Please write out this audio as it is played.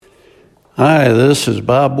Hi, this is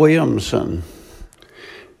Bob Williamson.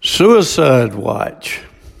 Suicide Watch.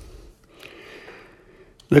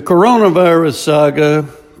 The coronavirus saga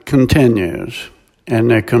continues, and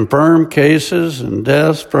the confirmed cases and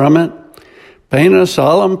deaths from it paint a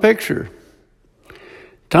solemn picture.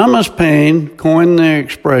 Thomas Paine coined the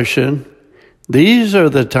expression, "These are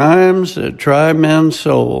the times that try men's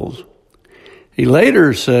souls." He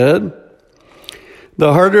later said,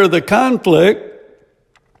 "The harder the conflict,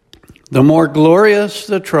 the more glorious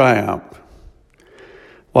the triumph."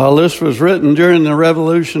 While this was written during the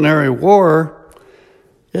Revolutionary War,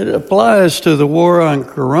 it applies to the war on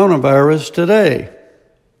coronavirus today.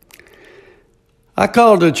 I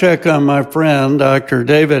called to check on my friend, Dr.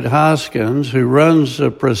 David Hoskins, who runs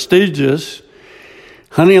the prestigious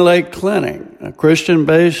Honey Lake Clinic, a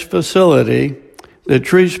Christian-based facility that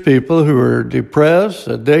treats people who are depressed,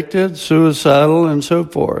 addicted, suicidal, and so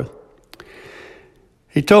forth.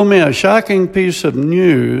 He told me a shocking piece of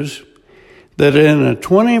news that in a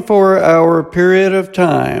 24-hour period of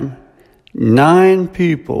time, 9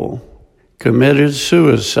 people committed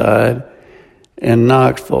suicide in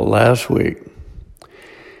Knoxville last week.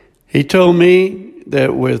 He told me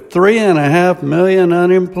that with 3.5 million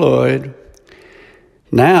unemployed,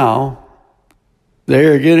 now they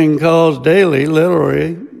are getting calls daily,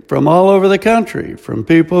 literally, from all over the country, from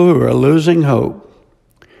people who are losing hope.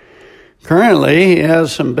 Currently, he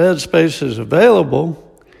has some bed spaces available,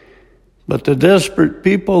 but the desperate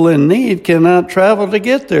people in need cannot travel to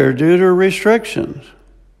get there due to restrictions.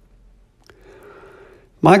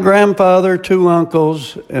 My grandfather, 2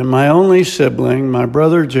 uncles, and my only sibling, my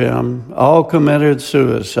brother Jim, all committed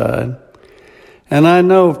suicide, and I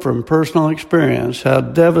know from personal experience how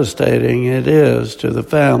devastating it is to the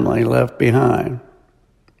family left behind.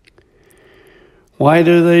 Why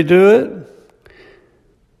do they do it?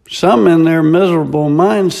 Some in their miserable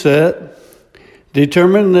mindset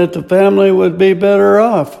determined that the family would be better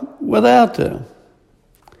off without them.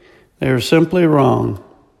 They are simply wrong.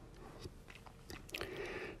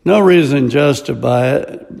 No reason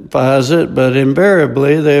justifies it, but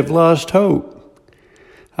invariably they've lost hope.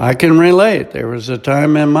 I can relate. There was a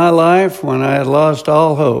time in my life when I had lost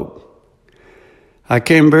all hope. I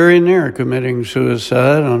came very near committing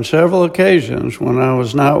suicide on several occasions when I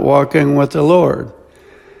was not walking with the Lord.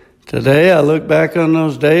 Today, I look back on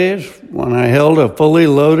those days when I held a fully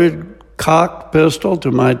loaded, cocked pistol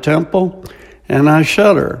to my temple, and I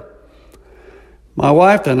shudder. My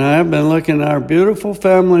wife and I have been looking at our beautiful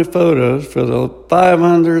family photos for the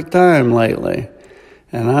 500th time lately,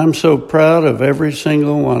 and I'm so proud of every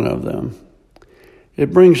single one of them.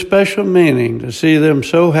 It brings special meaning to see them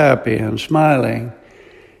so happy and smiling,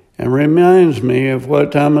 and reminds me of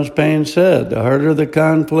what Thomas Paine said, "The harder the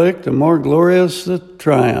conflict, the more glorious the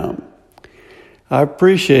triumph." I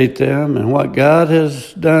appreciate them and what God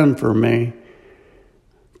has done for me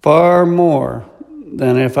far more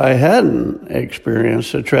than if I hadn't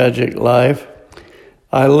experienced a tragic life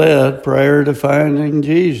I led prior to finding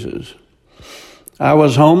Jesus. I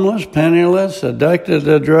was homeless, penniless, addicted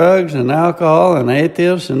to drugs and alcohol, and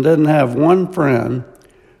atheist, and didn't have one friend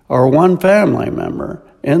or one family member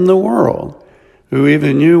in the world who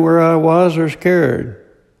even knew where I was or cared.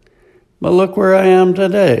 But look where I am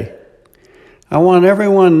today. I want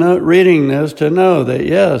everyone reading this to know that,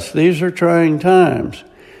 yes, these are trying times,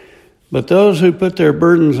 but those who put their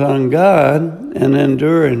burdens on God and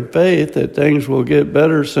endure in faith that things will get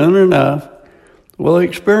better soon enough will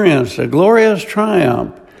experience the glorious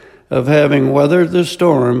triumph of having weathered the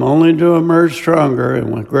storm only to emerge stronger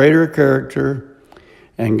and with greater character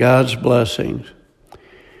and God's blessings.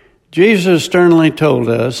 Jesus sternly told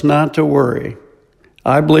us not to worry.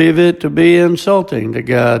 I believe it to be insulting to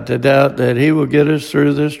God to doubt that He will get us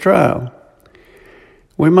through this trial.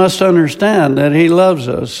 We must understand that He loves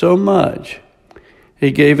us so much.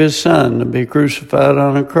 He gave His Son to be crucified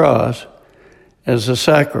on a cross as a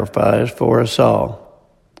sacrifice for us all.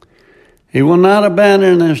 He will not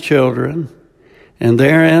abandon His children, and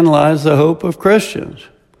therein lies the hope of Christians.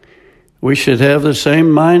 We should have the same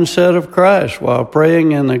mindset of Christ while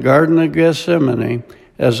praying in the Garden of Gethsemane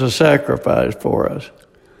as a sacrifice for us.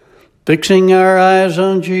 Fixing our eyes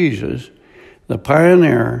on Jesus, the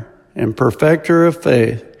pioneer and perfecter of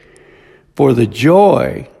faith, for the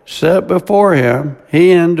joy set before Him,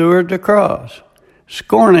 He endured the cross,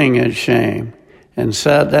 scorning its shame, and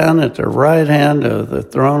sat down at the right hand of the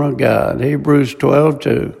throne of God. Hebrews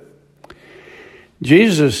 12:2.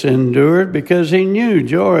 Jesus endured because He knew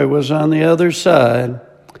joy was on the other side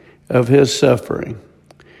of His suffering.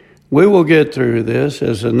 We will get through this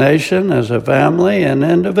as a nation, as a family, and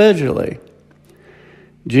individually.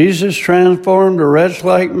 Jesus transformed a wretch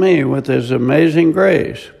like me with his amazing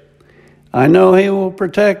grace. I know he will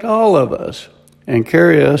protect all of us and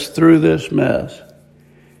carry us through this mess.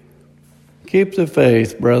 Keep the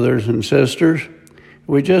faith, brothers and sisters.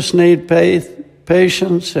 We just need faith,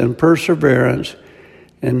 patience, and perseverance,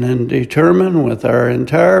 and then determine with our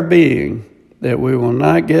entire being that we will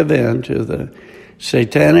not give in to the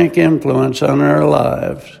satanic influence on our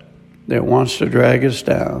lives that wants to drag us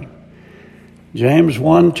down. James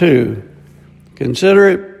 1:2, consider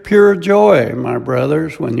it pure joy, my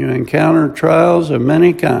brothers, when you encounter trials of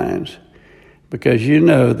many kinds, because you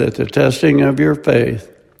know that the testing of your faith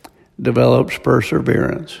develops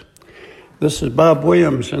perseverance. This is Bob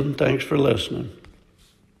Williamson. Thanks for listening.